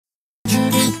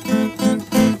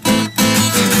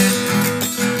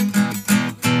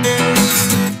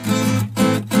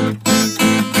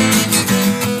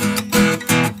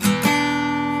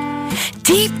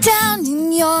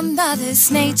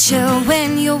mother's nature.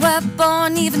 When you were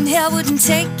born, even hell wouldn't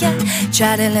take you.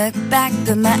 Try to look back,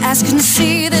 but my eyes couldn't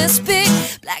see this big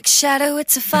black shadow.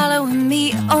 It's a following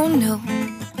me. Oh no.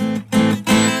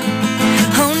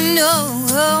 Oh no.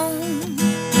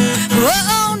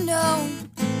 Oh no.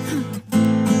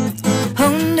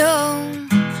 Oh no.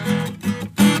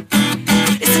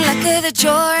 It's the luck of the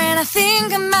drawer, and I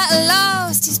think I might have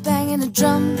lost. He's banging a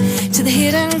drum to the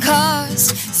hidden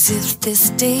cars, as if this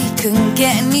day couldn't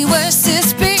get any worse.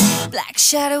 This big black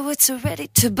shadow, it's ready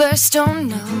to burst. Oh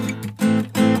no.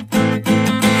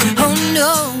 Oh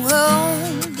no.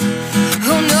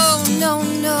 Oh no, no,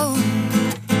 no.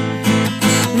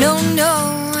 No, no.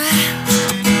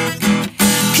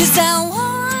 'Cause I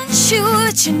want you,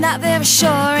 but you're not very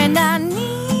sure. And I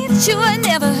need you, I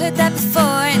never heard that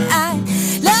before. And I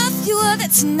love you,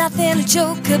 that's nothing to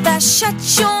joke about. Shut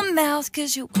your mouth,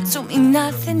 'cause you told me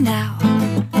nothing now.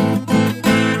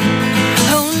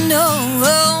 Oh no.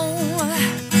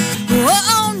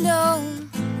 Oh no.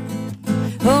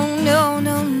 Oh no,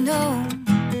 no, no.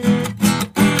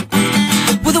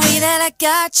 Well, the way that I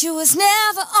got you was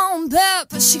never on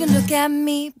purpose. You can look at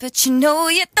me, but you know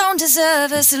you don't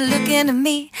deserve us. So looking at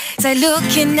me, it's like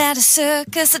looking at a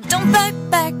circus. I don't fight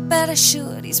back, but I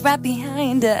should. He's right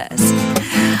behind us.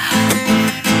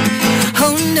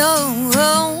 Oh no.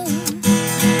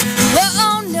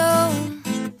 Oh no.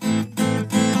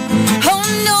 Oh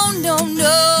no, no,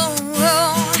 no.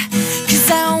 'Cause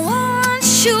I want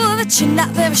you, but you're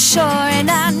not very sure. And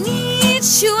I need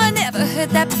you, I never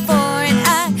heard that before. And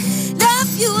I love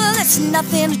you, well, that's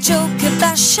nothing to joke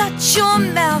about. Shut your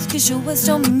mouth, 'cause your words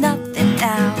don't mean nothing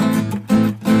now.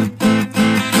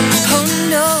 Oh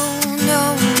no, no,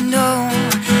 no.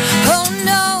 Oh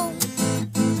no.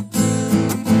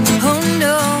 Oh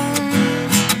no.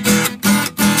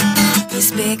 This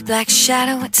big black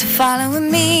shadow, it's following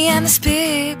me. And this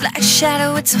big black shadow,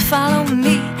 it's following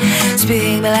me. This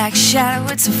big black shadow,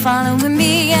 it's following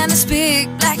me. And this big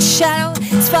black shadow,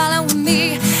 it's following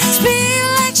me. This big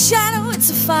black shadow,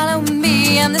 it's following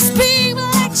me. And this big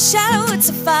black shadow, it's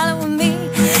following me.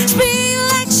 This big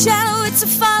black shadow, it's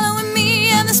following me.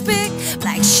 And this big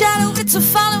black shadow, it's